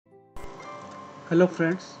Hello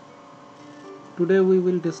friends, today we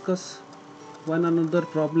will discuss one another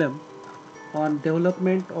problem on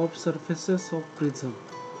development of surfaces of prism.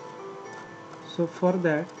 So for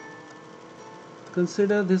that,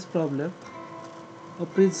 consider this problem. A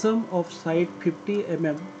prism of side 50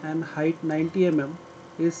 mm and height 90 mm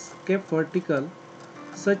is kept vertical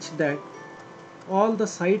such that all the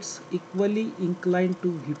sides equally inclined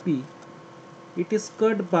to VP. It is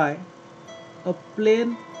cut by a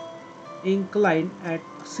plane inclined at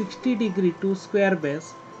 60° to square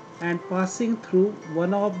base and passing through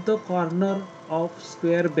one of the corner of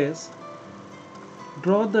square base.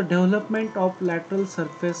 Draw the development of lateral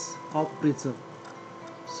surface of prism.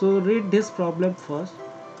 So read this problem first.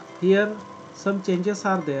 Here some changes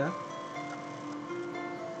are there.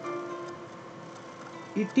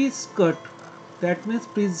 It is cut, that means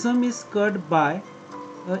prism is cut by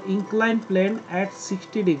an inclined plane at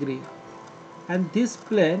 60°, and this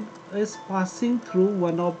plane is passing through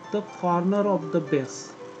one of the corner of the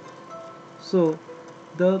base. So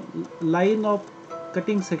the line of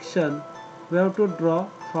cutting section we have to draw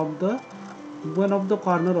from the one of the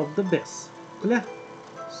corner of the base. Clear?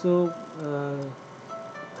 So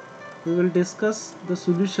we will discuss the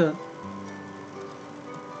solution.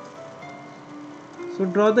 So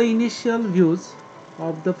draw the initial views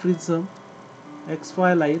of the prism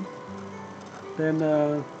XY line,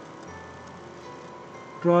 then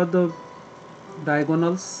draw the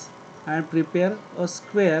diagonals and prepare a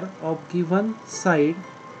square of given side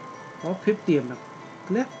of 50 mm.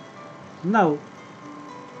 Clear? Now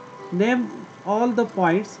name all the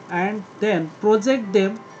points and then project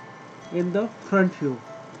them in the front view.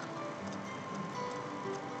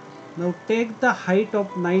 Now take the height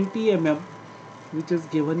of 90 mm which is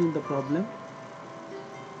given in the problem.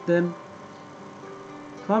 Then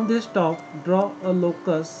from this top draw a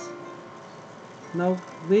locus. Now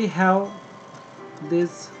we have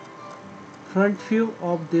this front view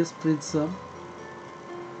of this prism.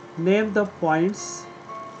 Name the points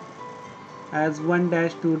as 1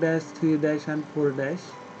 dash, 2 dash, 3 dash and 4 dash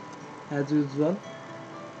as usual.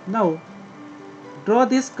 Now draw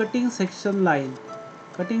this cutting section line,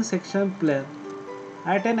 cutting section plane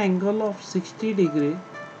at an angle of 60°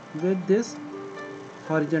 with this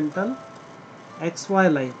horizontal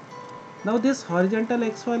XY line. Now this horizontal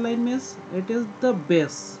XY line means it is the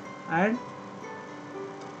base, and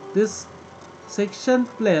this section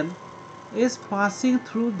plane is passing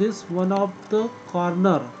through this one of the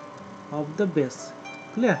corner of the base.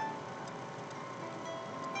 Clear?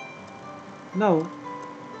 Now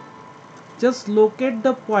just locate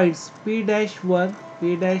the points P-1,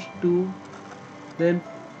 P-2, then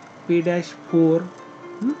P-4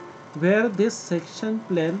 where this section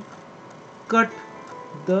plane cut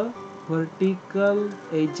the vertical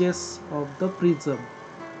edges of the prism.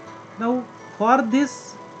 Now for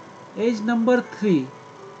this edge number 3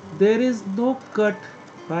 there is no cut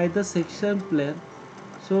by the section plane,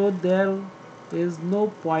 so there is no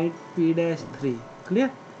point P-3.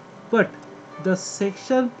 Clear? But the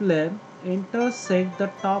section plane intersect the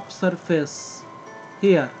top surface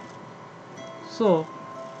here. So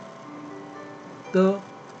the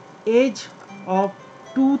edge of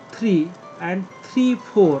 2, 3 and 3,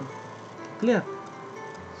 4. Clear?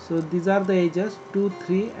 So these are the edges 2,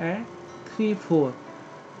 3 and 3, 4.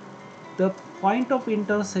 The point of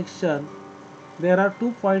intersection, there are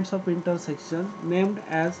two points of intersection named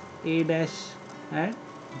as A dash and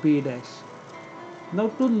B dash. Now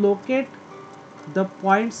to locate the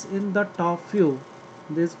points in the top view,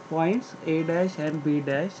 these points A dash and B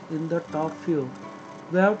dash in the top view,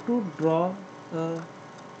 we have to draw a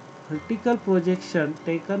vertical projection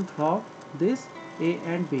taken from this A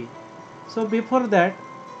and B. So before that,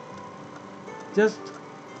 just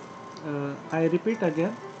I repeat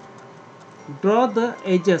again, draw the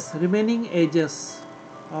edges, remaining edges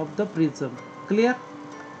of the prism. Clear?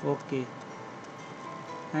 Okay.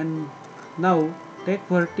 And now take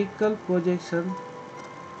vertical projection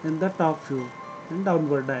in the top view in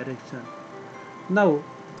downward direction. Now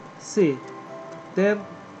see, there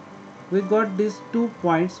we got these 2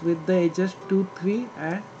 points with the edges 2, 3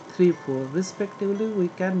 and 3, 4 respectively. We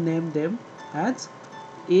can name them as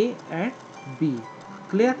A and B.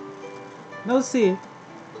 Clear? Now see,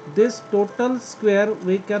 this total square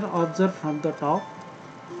we can observe from the top,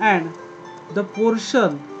 and the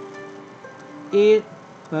portion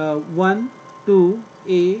A1, 2,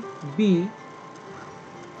 A, B,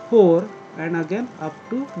 4 and again up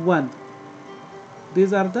to 1.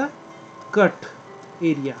 These are the cut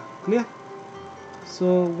area. Clear?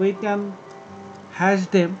 So we can hash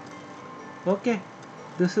them. Okay,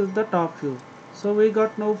 this is the top view. So we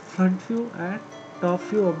got now front view and top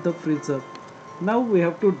view of the prism. Now we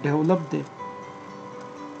have to develop them.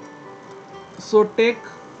 So take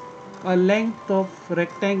a length of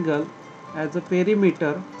rectangle as a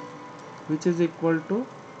perimeter, which is equal to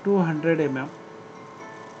 200 mm,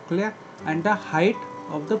 clear, and the height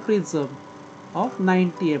of the prism of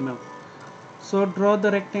 90 mm. So draw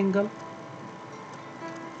the rectangle,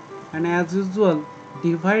 and as usual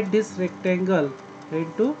divide this rectangle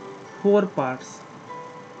into 4 parts.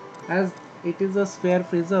 As it is a sphere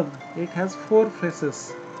prism, it has 4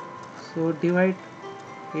 faces, so divide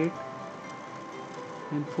it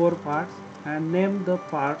in 4 parts and name the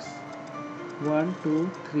parts 1, 2,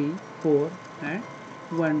 3, 4 and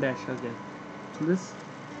 1 dash again. This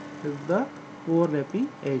is the overlapping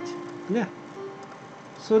edge, clear.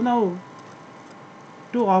 So now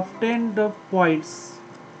to obtain the points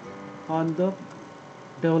on the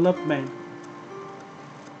development,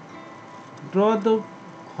 draw the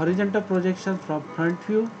horizontal projection from front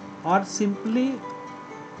view, or simply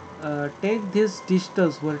take this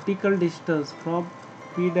distance, vertical distance from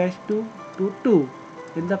P-2 to 2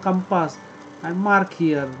 in the compass and mark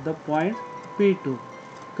here the point P2,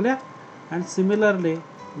 clear. And similarly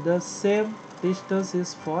the same distance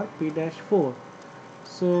is for P-4,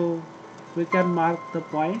 so we can mark the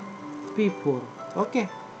point P4. Okay,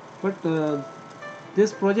 but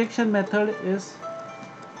this projection method is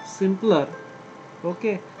simpler,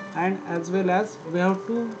 okay, and as well as we have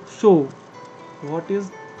to show what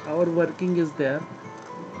is our working is there,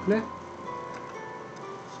 clear.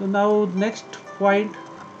 So now next point,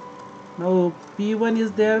 now P1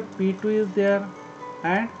 is there, P2 is there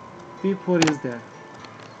and P4 is there.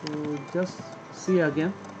 So just see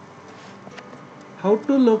again how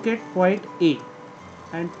to locate point A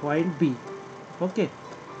and point B. Okay,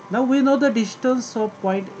 now we know the distance of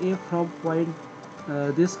point A from point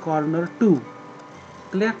this corner 2,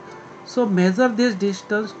 clear. So measure this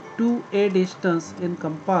distance to A distance in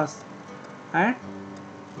compass and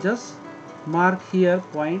just mark here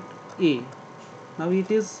point A. Now it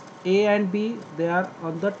is A and B, they are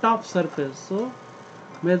on the top surface, so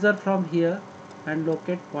measure from here and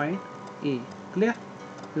locate point A, clear.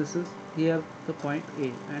 This is here the point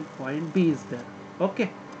A and point B is there. Okay,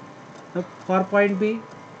 now for point B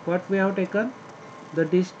what we have taken, the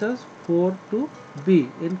distance 4 to B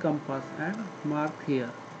in compass and mark here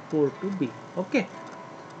 4 to B. Okay,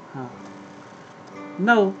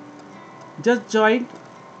 now just join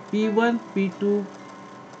P1, P2,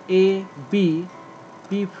 A, B,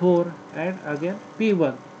 P4 and again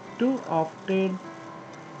P1 to obtain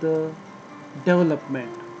the development,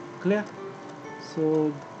 clear.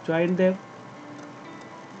 So join them.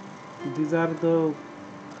 These are the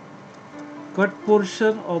cut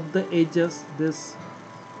portion of the edges, this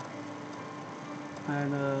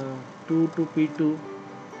and 2 to P2,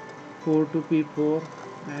 4 to P4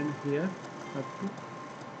 and here up to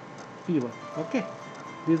P1. Okay,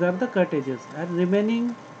 these are the cut edges, and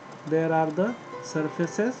remaining there are the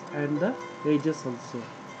surfaces and the edges also.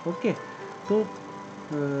 Okay,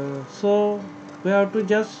 so we have to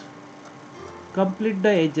just complete the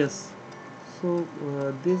edges. So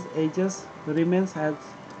these edges remains as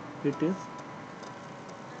it is.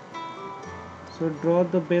 So draw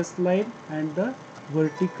the baseline and the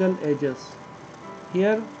vertical edges.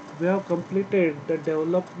 Here we have completed the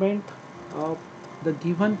development of the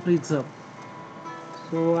given prism.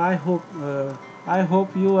 So I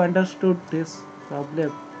hope you understood this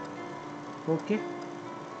problem. Okay,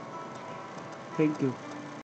 thank you.